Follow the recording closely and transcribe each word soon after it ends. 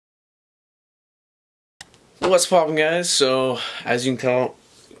What's poppin', guys? So, as you can tell,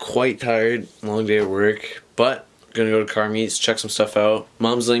 quite tired, long day at work, but gonna go to car meets, check some stuff out.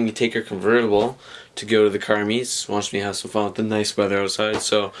 Mom's letting me take her convertible to go to the car meets, wants me to have some fun with the nice weather outside,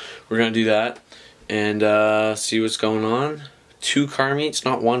 so we're gonna do that and see what's going on. 2 car meets,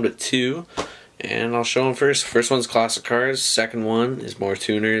 not 1 but 2, and I'll show them first. First one's classic cars, second one is more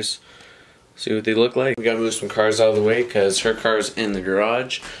tuners. See what they look like. We gotta move some cars out of the way because her car's in the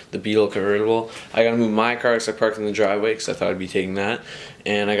garage, the Beetle convertible. I gotta move my car because I parked in the driveway because I thought I'd be taking that.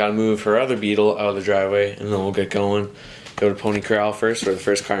 And I gotta move her other Beetle out of the driveway and then we'll get going. Go to Pony Corral first, where the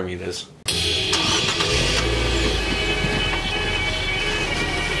first car meet is.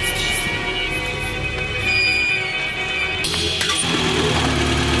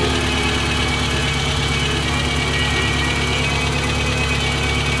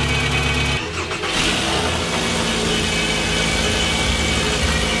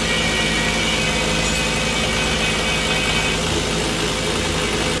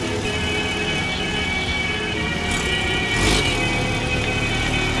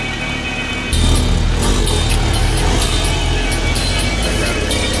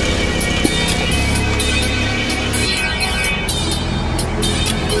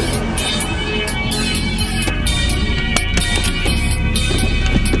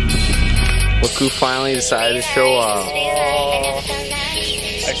 Look who finally decided to show up. Oh,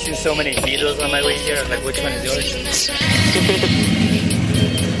 I've seen so many Beetles on my way here. I was like, which one is yours?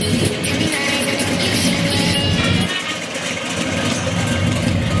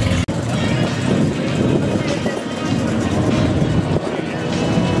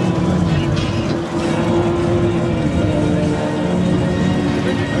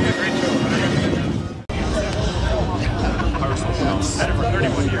 Had it for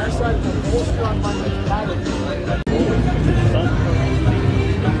 31 years.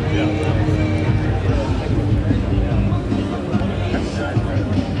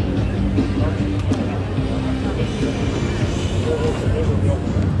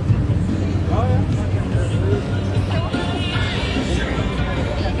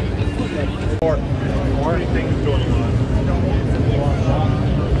 More things going on.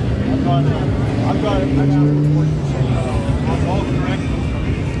 I've got it.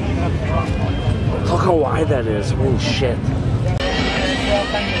 Look how wide that is. Holy shit.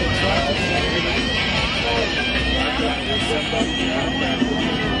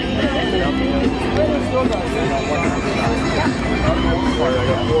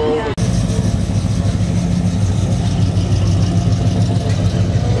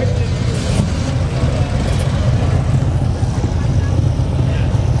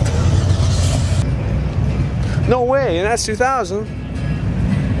 No way, and that's 2000.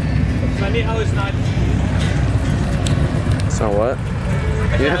 Funny how it's not. It's not what?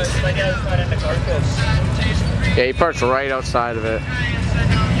 Yeah. Funny how it's not in the carcass. Yeah, he parks right outside of it.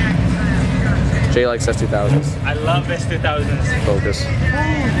 Jay likes S2000s. I love S2000s. Focus.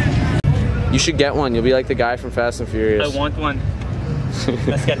 You should get one. You'll be like the guy from Fast and Furious. I want one.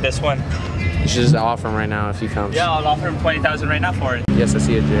 Let's get this one. You should just offer him right now if he comes. Yeah, I'll offer him 20,000 right now for it. Yes, I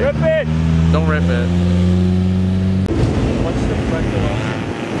see it, Jay. Rip it! Don't rip it. What's the front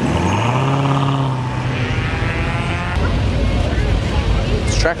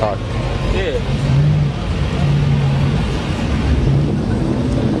It's Trackhawk. Yeah.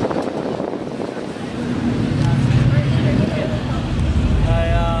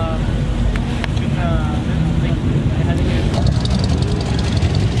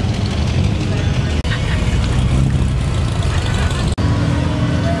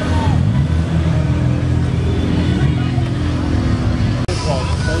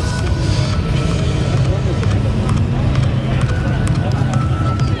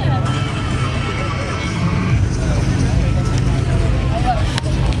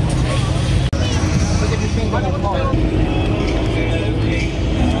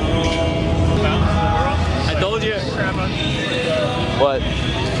 I told you. What?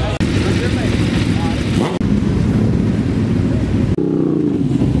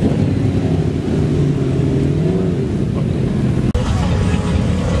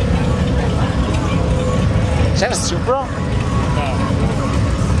 Is that a Supra?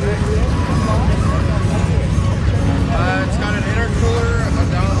 It's got an intercooler, a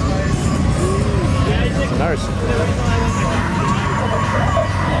downpipe. Another Supra.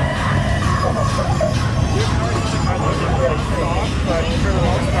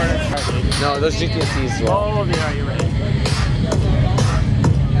 No, those GTSCs as well. Oh, yeah, you're right.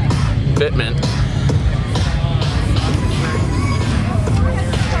 Bitman.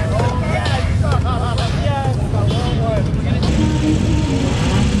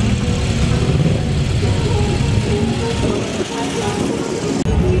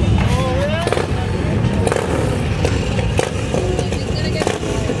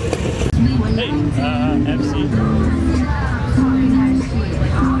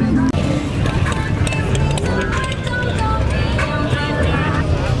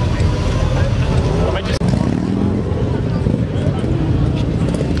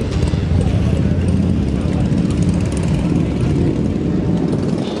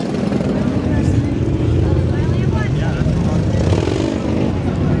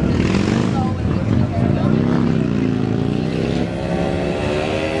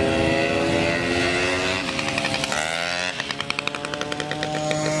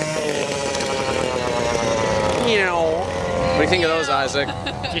 What do you think of those, Isaac?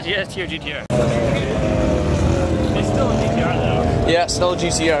 GTS or GTR? It's still a GTR though. Yeah, still a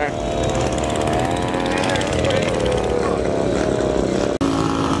GTR.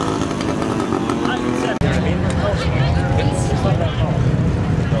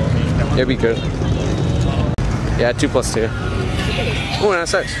 Yeah, it'd be good. Yeah, 2 plus 2. Oh,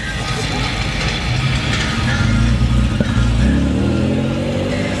 that's nice.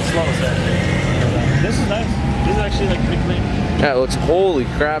 This is nice. This is actually like pretty clean. Yeah, it looks, holy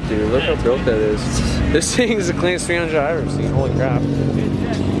crap, dude. Look how built that is. This thing is the cleanest 300 I've ever seen. Holy crap.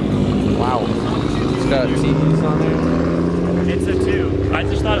 Wow. It's got TVs on there. It's a 2. I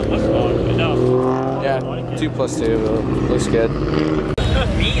just thought it looked long, but no. Yeah, 2 plus 2. Looks good.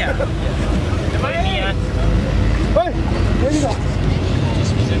 Mia. Am I Mia? Hey, where you go?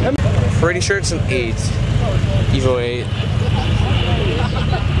 Pretty sure it's an 8. Evo 8.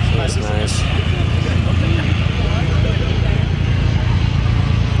 That's nice.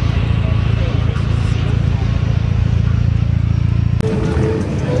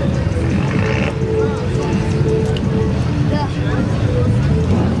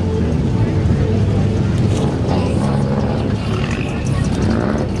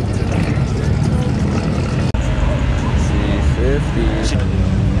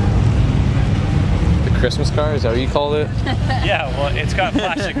 Christmas car, is that what you called it? Yeah, well, it's got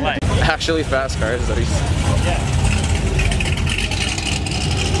flashing lights. Actually fast cars, is that what you said? Yeah.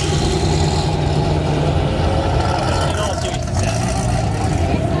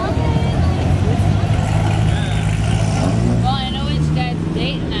 Well, I know which guy's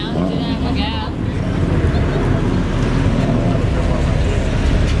date now. Do not forget.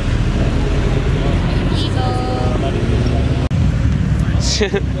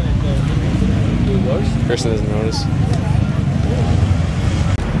 Person doesn't notice.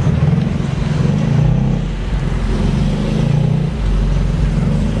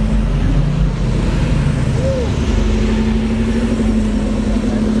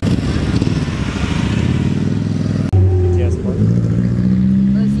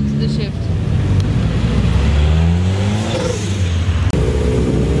 Listen to the shift.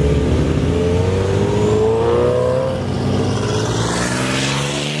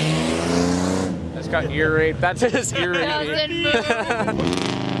 Got ear rape. That's his ear rape.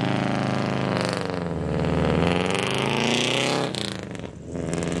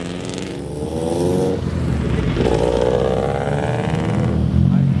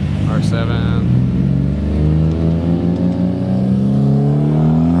 R7.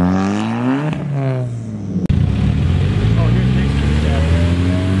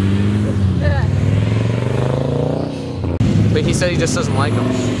 But he said he just doesn't like them.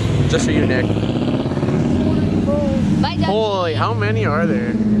 Just for you, Nick. Holy, how many are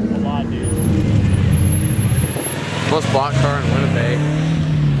there? A lot, dude. Most bought car in Winnipeg.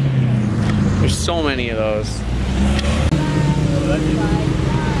 There's so many of those.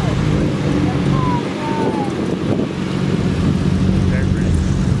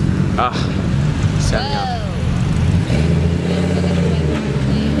 Ah, set me up.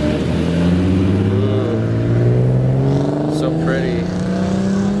 Ooh, so pretty.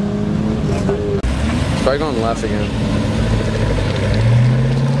 It's probably going left again.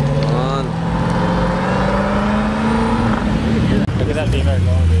 Look at that beam right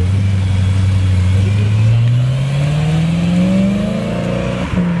going, dude.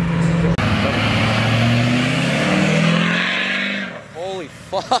 Holy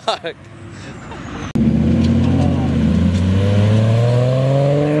fuck!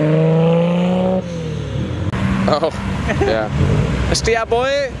 Oh, yeah. SDI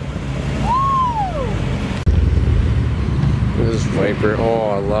boy! Look at this Viper. Oh,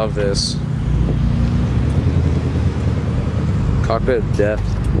 I love this. Cockpit of death.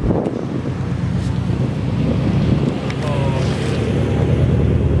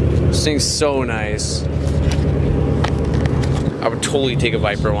 This thing's so nice. I would totally take a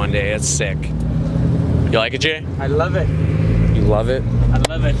Viper one day. That's sick. You like it, Jay? I love it. You love it? I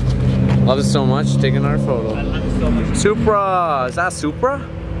love it. Love it so much. Take another photo. I love it so much. Supra! Is that Supra?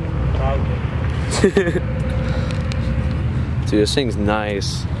 Probably. Dude, this thing's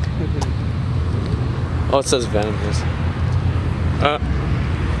nice. Oh, it says venomous.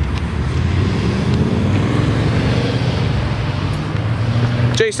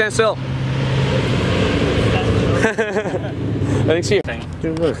 Jay, stand still. I think so.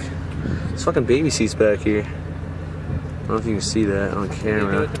 Dude, look. There's fucking baby seats back here. I don't know if you can see that on What do you do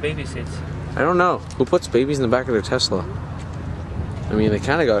camera. with the baby seats? I don't know. Who puts babies in the back of their Tesla? I mean, they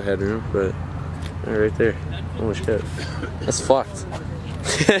kind of got headroom, but right there. Holy shit. That's fucked.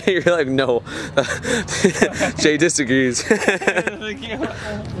 You're like, no. Jay disagrees.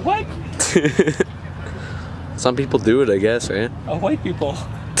 What? Some people do it, I guess, right? White people.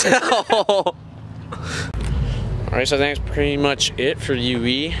 Alright, so I think that's pretty much it for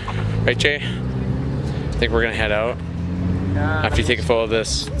UE. Right, Jay? I think we're gonna head out. After you take a photo of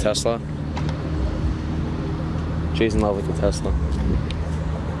this Tesla. Jay's in love with the Tesla.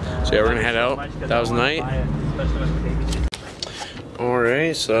 So yeah, we're gonna head out. That was the night.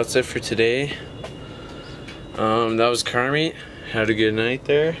 Alright, so that's it for today. That was car meet. Had a good night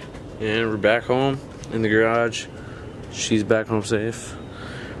there. And we're back home in the garage. She's back home safe.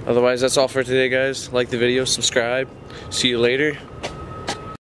 Otherwise, that's all for today, guys. Like the video, subscribe. See you later.